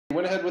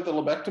Went ahead with the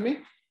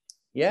lobectomy?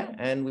 Yeah,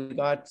 and we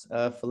got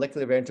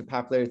follicular variant of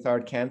papillary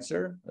thyroid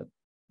cancer.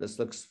 This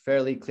looks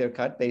fairly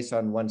clear-cut based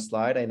on one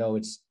slide. I know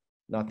it's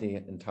not the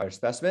entire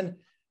specimen,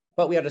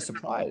 but we had a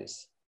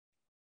surprise.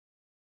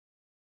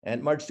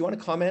 And Marge, do you want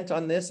to comment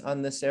on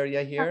this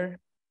area here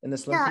in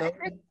this lymph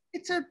node?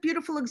 It's a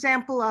beautiful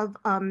example of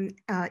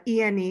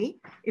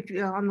ENE. If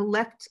you're on the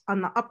left,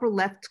 on the upper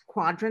left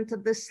quadrant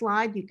of this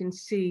slide, you can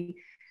see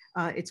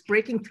it's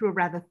breaking through a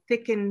rather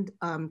thickened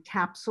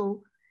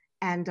capsule,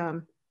 and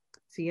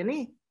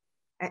CNE,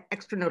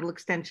 extranodal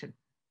extension.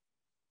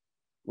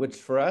 Which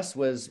for us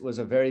was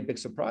a very big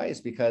surprise,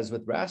 because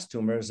with RAS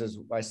tumors, as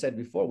I said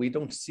before, we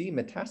don't see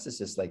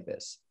metastasis like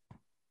this.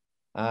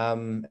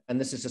 And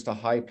this is just a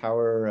high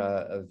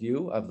power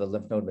view of the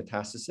lymph node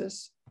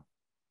metastasis.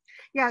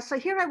 Yeah, so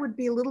here I would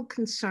be a little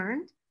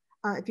concerned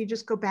if you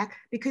just go back,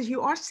 because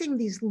you are seeing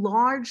these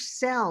large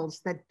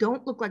cells that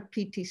don't look like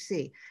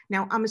PTC.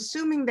 Now, I'm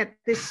assuming that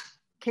this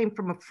came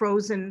from a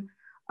frozen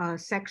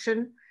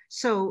section.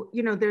 So,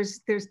 you know,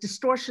 there's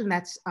distortion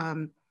that's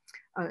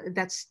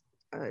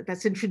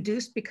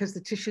introduced because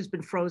the tissue's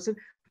been frozen.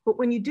 But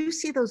when you do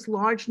see those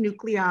large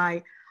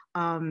nuclei,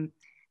 even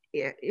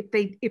if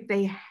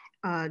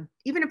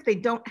they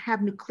don't have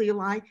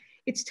nucleoli,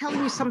 it's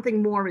telling you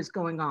something more is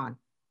going on.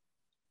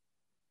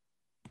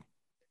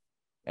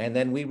 And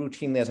then we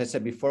routinely, as I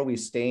said before, we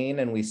stain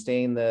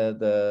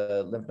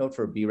the lymph node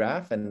for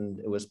BRAF, and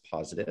it was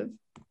positive.